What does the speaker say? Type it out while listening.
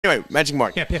Anyway, Magic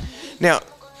Mike. Yeah. Now,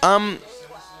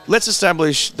 let's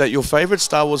establish that your favourite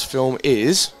Star Wars film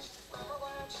is,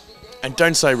 and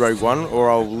don't say Rogue One,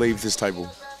 or I'll leave this table.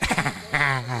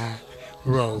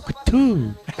 Rogue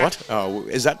 2. What? Oh,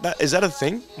 is that a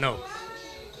thing? No.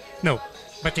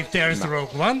 But if there is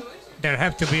Rogue 1, there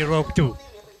have to be Rogue 2.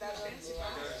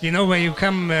 You know, when you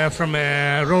come from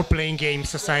a role-playing game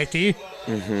society,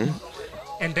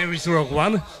 and there is Rogue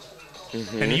 1,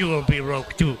 then you will be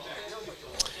Rogue 2.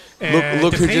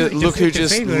 Look who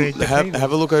just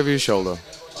have a look over your shoulder.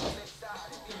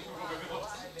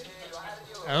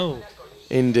 Oh.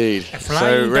 Indeed.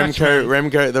 So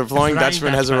Remco, the Flying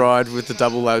Dutchman has arrived with the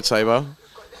double lightsaber,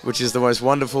 which is the most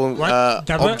wonderful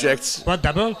object. What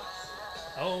double?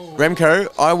 Oh. Remco,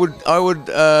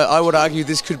 I would argue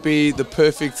this could be the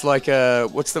perfect, like,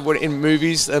 what's the word in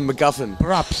movies? A MacGuffin.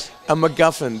 Props. A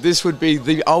MacGuffin. This would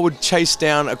be I would chase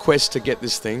down a quest to get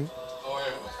this thing.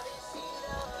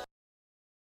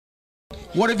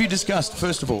 What have you discussed,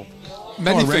 first of all?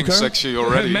 Many things actually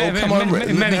already. Come on,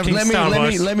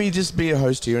 let me just be a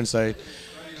host here and say,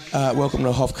 welcome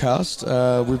to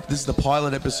HoffCast. This is the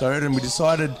pilot episode, and we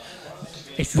decided.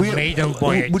 It's a maiden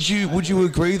voyage. Would you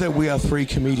agree that we are three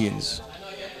comedians?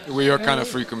 We are kind of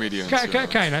three comedians.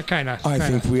 Kinda. I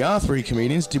think we are three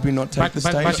comedians. Did we not take the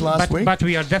stage last week? But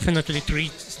we are definitely three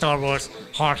Star Wars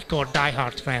hardcore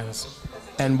diehard fans.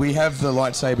 And we have the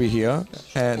lightsaber here.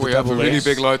 We have a really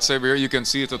big lightsaber here. You can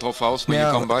see it at HoffHaus when you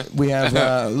come by. We have,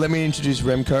 let me introduce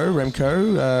Remco.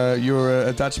 Remco, you're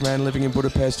a Dutch man living in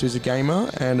Budapest who's a gamer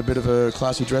and a bit of a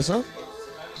classy dresser.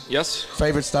 Yes.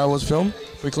 Favorite Star Wars film?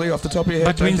 Quickly, off the top of your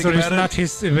head. But Windsor is not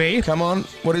his way. Come on,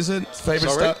 what is it?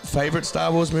 Favorite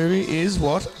Star Wars movie is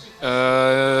what?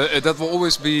 That will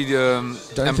always be Empire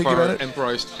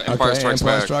Strikes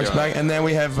Back. And then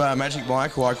we have Magic Mike,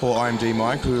 who I call IMD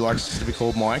Mike, who likes to be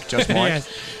called Mike, just Mike. Yes.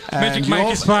 Magic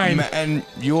Mike is fine. And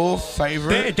your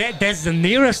favorite? That's the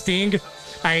nearest thing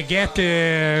I get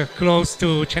close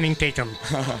to Channing Tatum.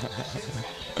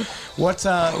 What's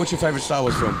your favorite Star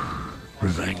Wars film?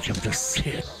 Revenge of the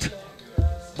Sith.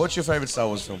 What's your favorite Star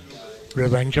Wars film?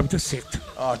 Revenge of the Sith.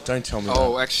 Oh, don't tell me that.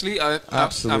 Oh, actually, I'm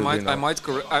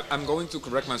going to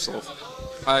correct myself.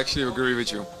 I actually agree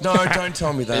with you. No, don't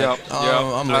tell me that.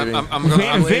 I'm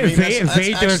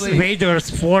leaving. Vader's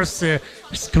Force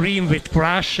scream with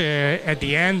Crash at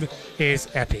the end is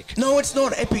epic. No, it's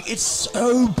not epic. It's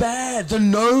so bad. The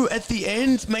no at the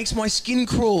end makes my skin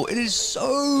crawl. It is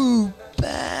so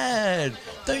bad.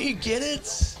 Don't you get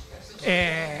it?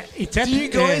 Do you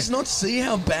guys not see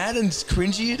how bad and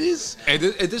cringy it is?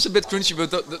 It is a bit cringy,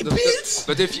 but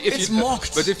it's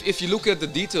mocked. But if you look at the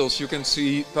details, you can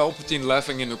see Palpatine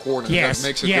laughing in the corner. Yes, that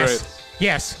makes it great.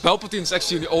 Yes. Palpatine's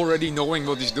actually already knowing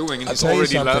what he's doing, and he's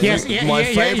already laughing. My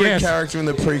favorite character in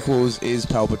the prequels is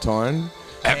Palpatine.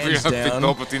 Every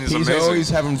Palpatine is amazing. He's always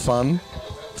having fun,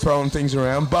 throwing things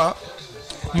around, but.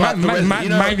 Mine is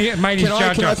Jar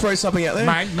Jar. Can I throw something out there?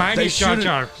 Mine is Jar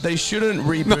Jar. They shouldn't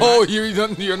reboot. No,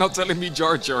 you're not telling me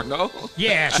Jar Jar, no?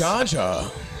 Yes. Jar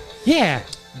Jar. Yeah.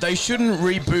 They shouldn't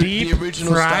reboot the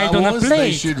original Star Wars.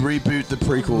 They should reboot the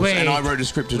prequels. And I wrote a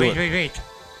script to do it. Wait.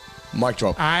 Mic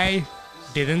drop. I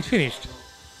didn't finish.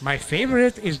 My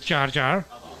favorite is Jar Jar,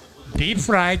 deep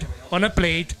fried on a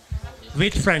plate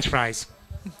with French fries.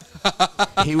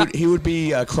 He would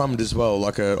be crumbed as well,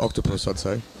 like an octopus, I'd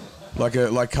say. Like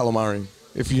calamari,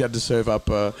 if you had to serve up.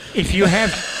 If you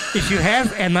have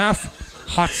enough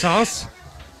hot sauce,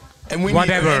 and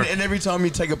whatever. And every time you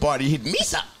take a bite, you hit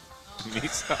Misa.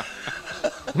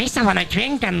 Misa wanna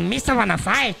drink and Misa wanna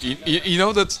fight. You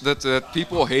know that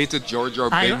people hated Jar Jar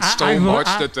Binks so much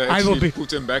that they actually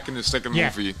put him back in the second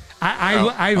movie.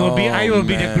 I will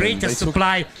be the greatest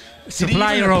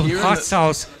supplier of hot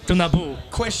sauce to Naboo.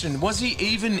 Question: was he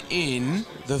even in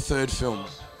the third film?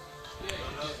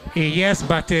 Yes,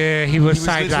 but he was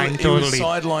sidelined totally. He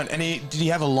was sidelined, and did he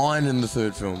have a line in the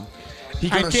third film? He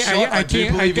got a shot. I do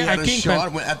believe he had a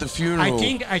shot at the funeral.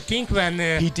 I think when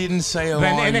he didn't say a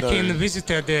when line. When Anakin though.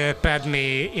 visited Padme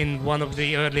in one of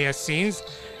the earlier scenes,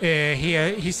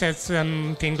 he said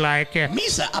something like,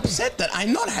 "Misa upset that I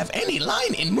not have any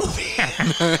line in movie."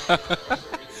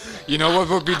 You know what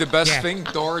would be the best thing?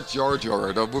 Darth Jar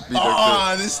Jar. That would be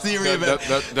this theory about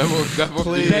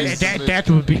that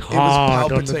would be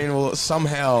hard. It was Palpatine will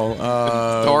somehow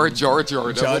Darth Jar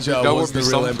Jar. That would be the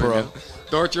real emperor.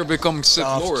 Darth Jar becomes Sith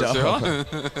Lord. Yeah?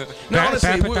 No,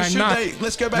 honestly,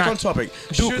 let's go back on topic.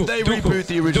 Should they reboot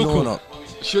the original or not?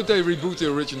 Should they reboot the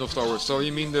original Star Wars? So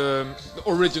you mean the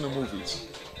original movies?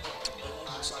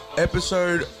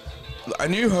 Episode A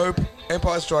New Hope,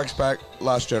 Empire Strikes Back,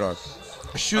 Last Jedi.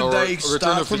 Should they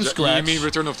start from scratch? You mean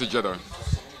Return of the Jedi?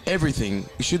 everything?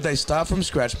 Should they start from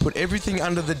scratch, put everything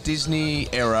under the Disney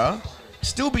era,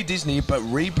 still be Disney, but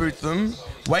reboot them?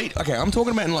 Wait, okay, I'm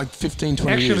talking about in like 15,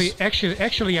 20 years.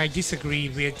 Actually, I disagree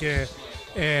with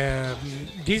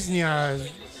Disney.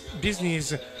 Disney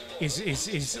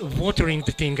is watering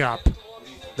the thing up.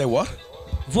 They what?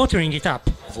 Watering it up.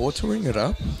 Watering it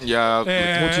up? Yeah.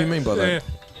 What do you mean by that?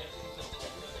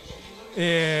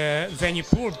 When you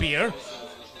pour beer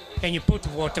and you put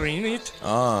water in it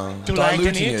to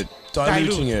diluting it.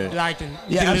 Diluting it. Lighten.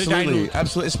 Yeah, absolutely. Dilute.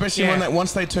 Absolutely. Especially when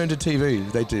once they turned to TV,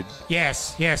 they did.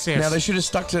 Yes. Now, they should have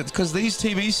stuck to it, because these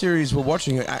TV series we're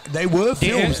watching, they were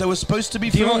films. They were supposed to be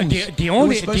films. The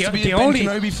only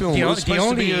Kenobi film. The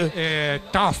only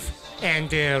tough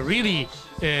and really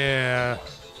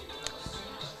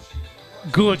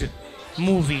good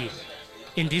movie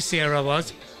in this era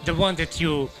was the one that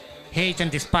you hate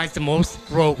and despise the most,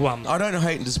 Rogue One. I don't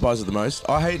hate and despise it the most.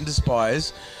 I hate and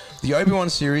despise the Obi-Wan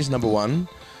series, number one.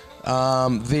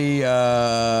 The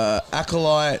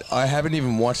Acolyte, I haven't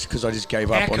even watched because I just gave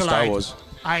up on Star Wars.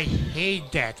 I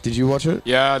hate that. Did you watch it?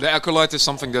 Yeah, the Acolyte is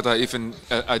something that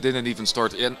I didn't even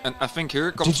start. And I think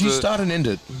here comes. Did you start and end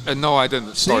it? No, I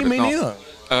didn't start it. Me neither.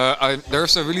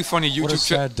 There's a really funny YouTube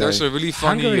channel. There's a really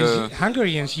funny.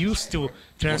 Hungarians used to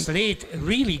translate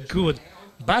really good,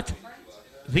 but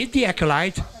with the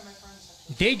Acolyte,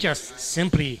 they just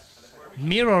simply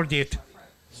mirrored it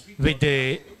with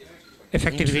the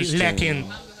effectively Latin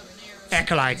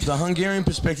Acolyte. The Hungarian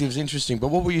perspective is interesting, but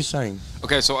what were you saying?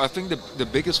 Okay, so I think the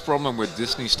biggest problem with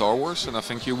Disney Star Wars, and I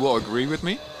think you will agree with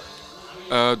me,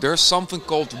 there's something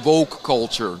called woke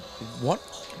culture. What?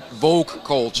 Woke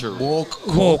culture. Woke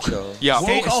culture. Yeah.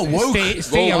 Woke.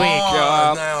 Stay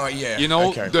awake. You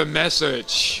know, the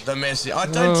message. The message. I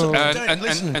don't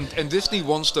listen. And Disney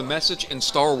wants the message in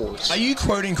Star Wars. Are you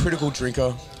quoting Critical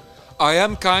Drinker? I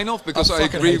am kind of, because I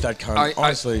agree. Hate that cunt,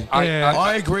 honestly.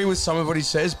 I agree with some of what he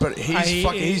says, but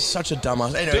he's such a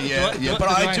dumbass. Anyway, but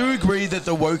I do agree that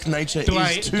the woke nature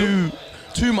is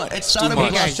too much. It started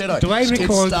with Last Jedi.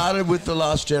 It started with The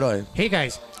Last Jedi. Hey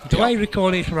guys, do I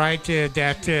recall it right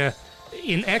that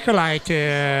in Acolyte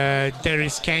there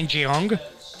is Ken Jeong?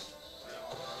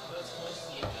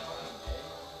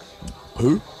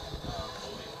 Who?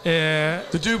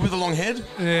 The dude with the long head?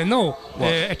 No,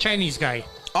 a Chinese guy.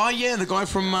 Oh yeah, the guy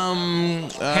from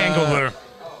Hangover.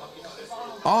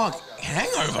 Oh,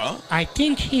 Hangover? I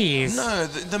think he is. No,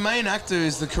 the main actor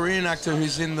is the Korean actor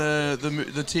who's in the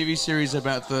TV series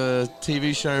about the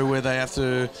TV show where they have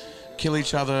to kill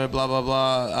each other, blah blah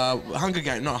blah. Hunger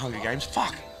Games, not Hunger Games.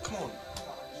 Fuck, come on.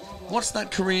 What's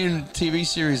that Korean TV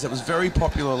series that was very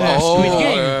popular last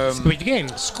year? Squid Game.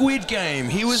 Squid Game.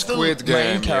 He was the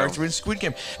main character in Squid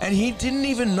Game, and he didn't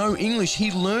even know English.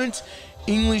 He learnt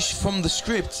English from the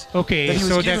script. Okay,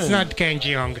 so that's not Ken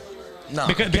Jeong. No,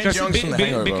 Ken Jeong's from The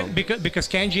Hangover. Because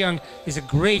Ken Jeong is a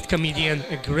great comedian,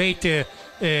 a great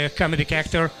comedic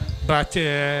actor, but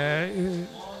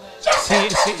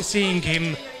seeing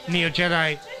him near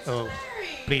Jedi, oh,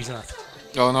 please not.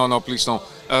 Oh no, please don't.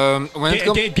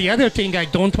 The other thing I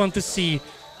don't want to see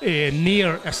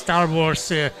near a Star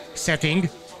Wars setting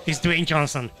is Dwayne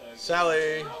Johnson.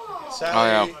 Sally.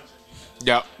 Oh,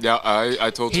 yeah. Yeah,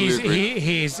 I totally agree.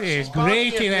 He's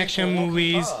great in action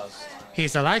movies.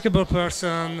 He's a likable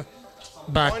person,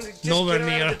 but nowhere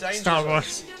near Star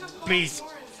Wars. Please.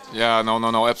 Yeah,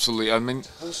 no, absolutely. I mean,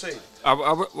 we'll see.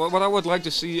 What I would like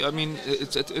to see, I mean,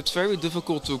 it's very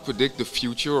difficult to predict the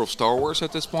future of Star Wars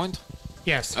at this point.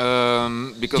 Yes.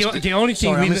 Because the only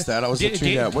thing I missed that. I was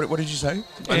tuned out. What did you say?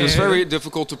 It's very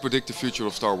difficult to predict the future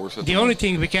of Star Wars. The only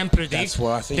thing we can predict that's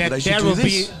why I think that they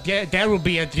should there will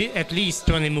be at least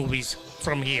 20 movies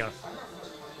from here.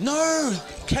 No,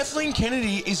 Kathleen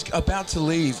Kennedy is about to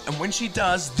leave, and when she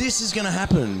does, this is going to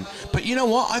happen. But you know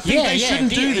what? I think they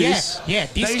shouldn't do this. Yeah,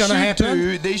 this is going to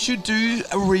happen. They should do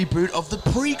a reboot of the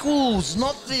prequels,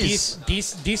 not this.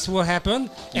 This will happen.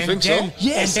 You think so?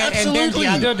 Yes, absolutely.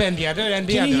 And then the other.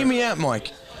 Can you hear me out,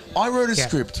 Mike? I wrote a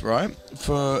script, right,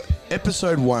 for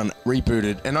episode 1,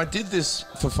 rebooted, and I did this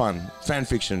for fun, fan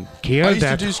fiction. Kill I used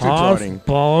that to do script writing.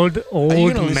 bald old Are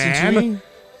you gonna listen to me?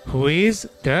 Who is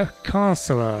the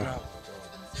counselor?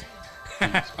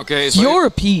 Okay, so you're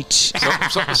a peach.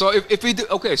 So if we do,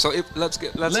 okay, so let's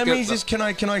get. Can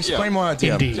I explain my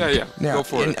idea? Indeed. Yeah. Now, go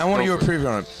for it. I want your opinion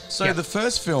on it. So the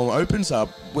first film opens up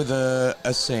with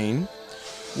a scene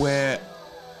where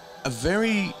a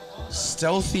very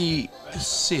stealthy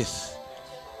Sith,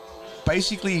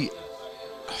 basically,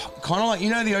 kind of like, you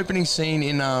know, the opening scene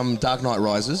in Dark Knight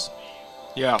Rises.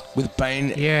 Yeah. With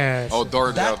Bane. Yes. Oh,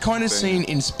 darn that kind of scene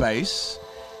in space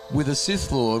with a Sith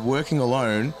Lord working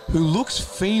alone who looks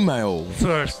female.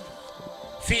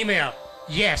 female.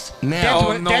 Yes.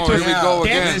 Now,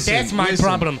 that's my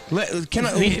problem. Stop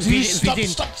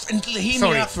and hear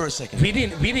me out for a second.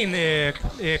 Within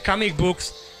comic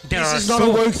books, this is not a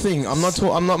woke thing. I'm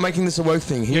not making this a woke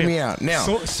thing. Hear me out now.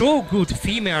 So good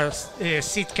female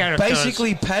Sith characters.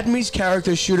 Basically, Padme's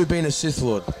character should have been a Sith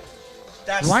Lord.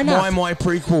 That's why not? my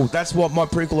prequel. That's what my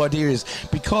prequel idea is.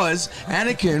 Because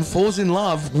Anakin falls in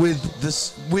love with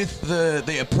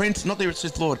the apprentice, not the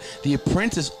Sith Lord, the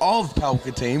apprentice of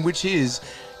Palpatine, which is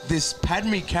this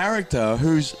Padme character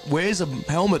who wears a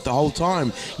helmet the whole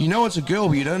time. You know it's a girl,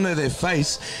 but you don't know their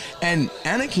face. And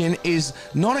Anakin is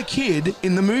not a kid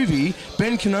in the movie.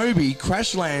 Ben Kenobi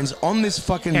crash lands on this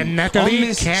fucking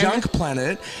junk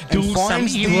planet and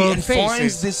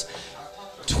finds this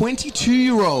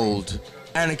 22-year-old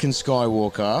Anakin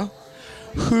Skywalker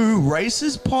who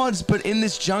races pods, but in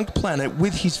this junk planet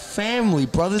with his family,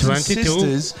 brothers and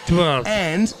sisters, 12,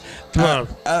 and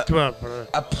 12,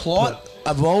 a plot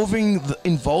involving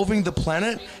the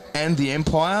planet and the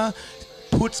Empire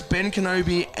puts Ben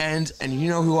Kenobi and you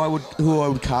know who I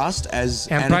would cast as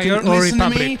Empire Anakin? or Listen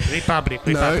Republic? To me. Republic.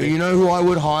 No, you know who I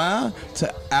would hire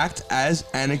to act as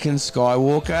Anakin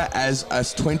Skywalker as a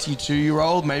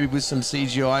 22-year-old, maybe with some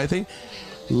CGI, I think?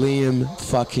 Liam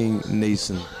fucking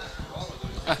Neeson.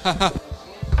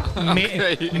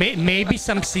 Maybe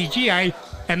some CGI,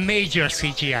 a major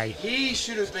CGI. He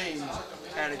should have been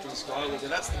Anakin Skywalker.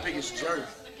 That's the biggest joke.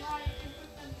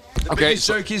 The biggest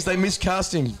joke is they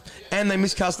miscast him, and they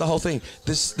miscast the whole thing.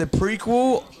 The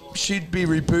prequel should be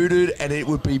rebooted, and it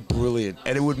would be brilliant,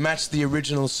 and it would match the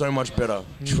original so much better.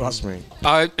 Trust me.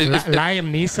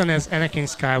 Liam Neeson as Anakin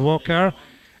Skywalker,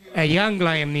 a young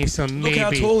Liam Neeson, maybe. Look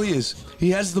how tall he is. He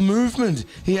has the movement.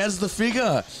 He has the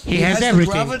figure. He has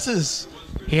everything. The gravitas.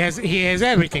 He has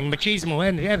everything, machismo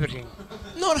and everything.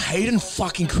 Not Hayden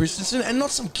fucking Christensen, and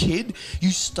not some kid. You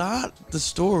start the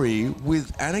story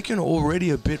with Anakin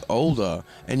already a bit older,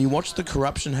 and you watch the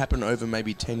corruption happen over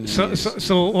maybe 10 years.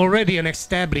 So already an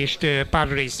established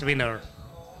Padres winner,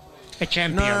 a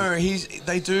champion. No,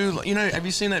 they do. You know, have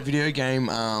you seen that video game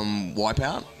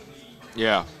Wipeout?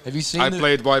 Yeah. Have you seen? I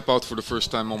played Wipeout for the first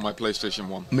time on my PlayStation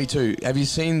 1. Me too. Have you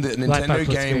seen the Nintendo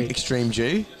game Extreme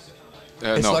G?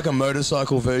 It's like a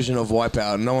motorcycle version of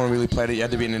Wipeout. No one really played it. You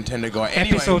had to be a Nintendo guy.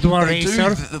 Anyway, Episode 1 they racer.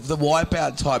 do the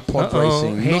Wipeout type pod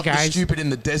racing. Hey not guys. the stupid in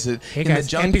the desert. Hey in guys.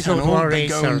 the junk Episode tunnel, 1 they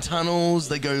go racer. in tunnels.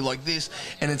 They go like this,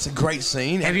 and it's a great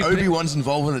scene. Have And Obi-Wan's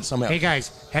involved in it somehow. Hey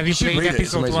guys, have you played read it.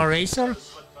 It's Episode amazing. 1 Racer?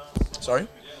 Sorry?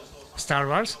 Star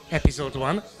Wars Episode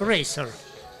 1 Racer.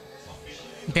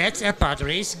 That's a pod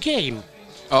race game.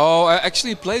 Oh, I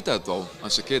actually played that though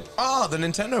as a kid. Oh, the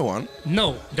Nintendo one?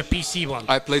 No, the PC one.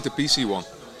 I played the PC one.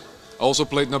 I also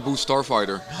played Naboo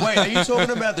Starfighter. Wait, are you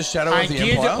talking about the Shadow I of the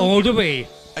did Empire? all the way.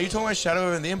 Are you talking about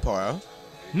Shadow of the Empire?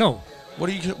 No.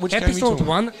 Which game are you Episode talking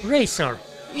 1 Racer.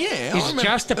 Yeah, It's I remember.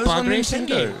 just a It was pod on racing Nintendo.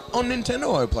 game. On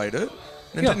Nintendo I played it.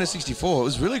 Nintendo 64. It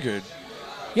was really good.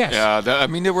 Yes. Yeah, I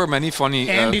mean there were many funny.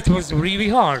 And it was really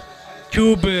hard.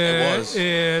 Cube was.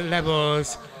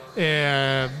 levels,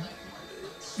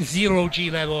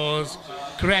 0G levels,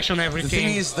 crash on everything. The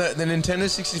thing is that the Nintendo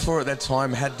 64 at that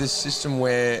time had this system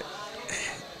where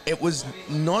it was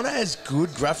not as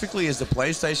good graphically as the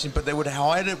PlayStation, but they would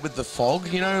hide it with the fog.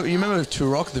 You know, you remember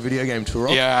Turok, the video game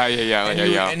Turok? Yeah.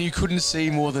 And you couldn't see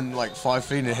more than like 5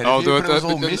 feet ahead of you, but it was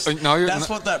all mist. That's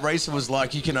what that racer was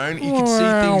like. You could see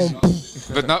things.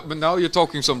 But now you're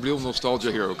talking some real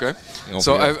nostalgia here, okay?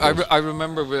 So I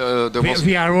remember there was.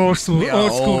 We are old school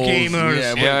gamers.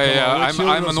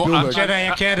 I'm an old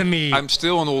Jedi Academy. I'm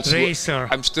still an old school racer.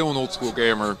 I'm still an old school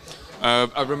gamer.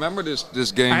 I remember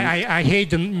this game. I hate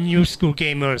the new school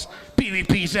gamers.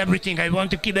 PvP is everything. I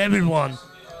want to kill everyone.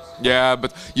 Yeah,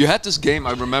 but you had this game,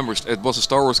 I remember. It was a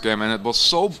Star Wars game, and it was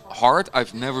so hard,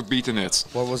 I've never beaten it.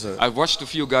 What was it? I've watched a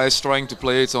few guys trying to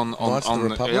play it on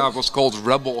yeah, it was called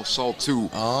Rebel Assault 2.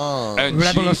 Oh. And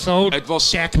Rebel Assault, it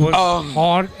was that was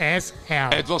hard as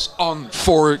hell. It was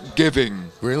unforgiving.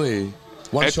 Really?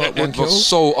 One shot, one it kill? was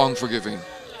so unforgiving.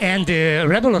 And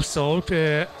Rebel Assault,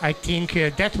 I think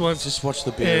that was... Just watch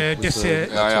the beer.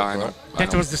 I know.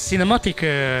 That was the cinematic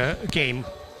game,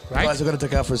 right? Guys, I've got to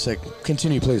take out for a sec.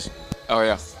 Continue, please. Oh,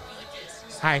 yeah.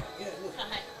 Hi.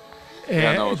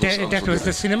 No, that was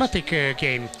the cinematic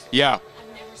game. Yeah.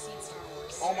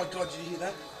 Oh my god, did you hear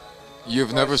that?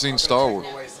 You've never seen Star Wars.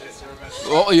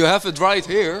 Well, you have it right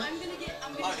here.